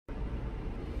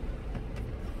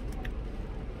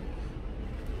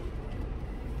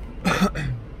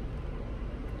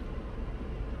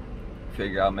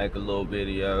Figure I'll make a little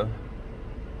video.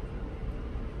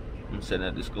 I'm sitting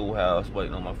at the schoolhouse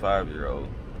waiting on my 5-year-old.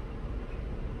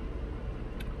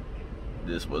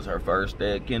 This was her first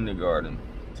day at kindergarten.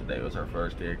 Today was her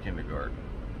first day at kindergarten.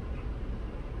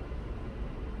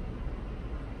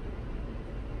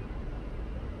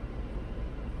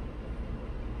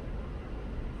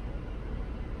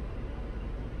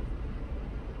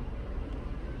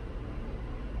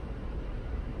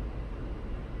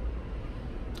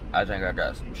 I think I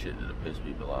got some shit that'll piss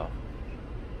people off.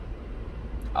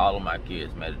 All of my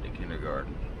kids made it to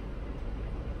kindergarten.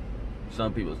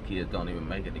 Some people's kids don't even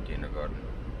make it to kindergarten.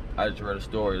 I just read a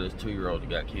story of this 2-year-old that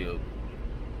got killed.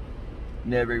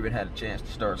 Never even had a chance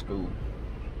to start school.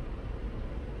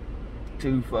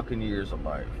 2 fucking years of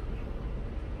life.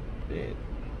 Dead.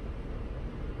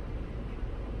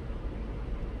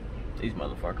 These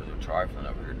motherfuckers are trifling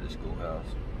over here at this schoolhouse.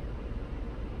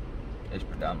 It's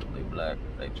predominantly black.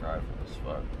 They trifle as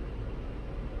fuck.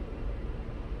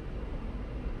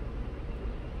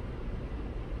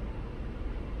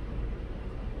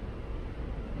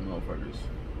 Motherfuckers.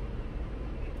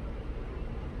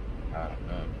 I don't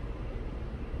know.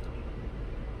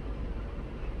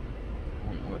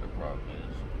 I don't know what the problem is.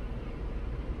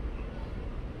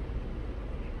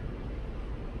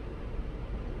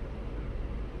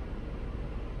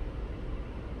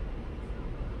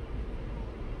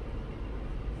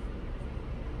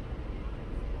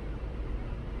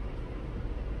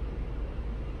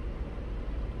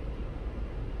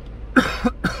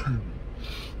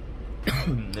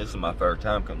 This is my first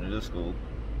time coming to this school.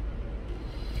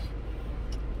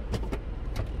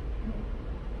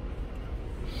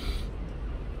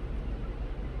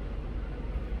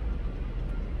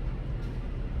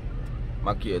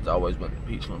 My kids always went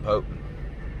to Peachland Pope.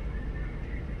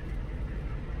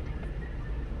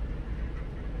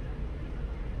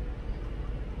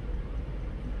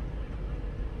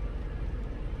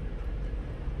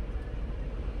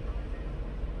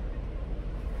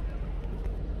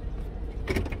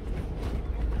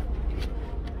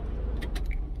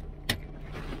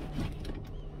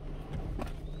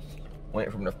 Went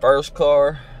from the first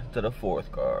car to the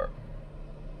 4th car.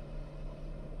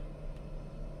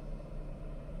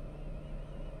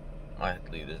 I have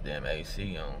to leave this damn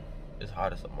AC on. It's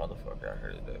hot as a motherfucker out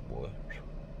here today, boy.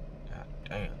 God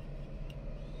damn.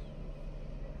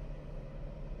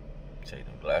 Take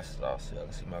them glasses off so I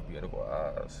can see my beautiful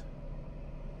eyes.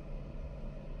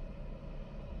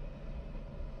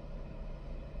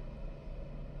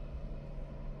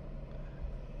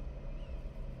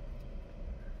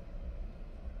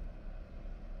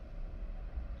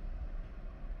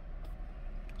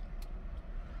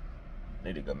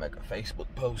 Need to go make a Facebook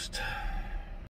post.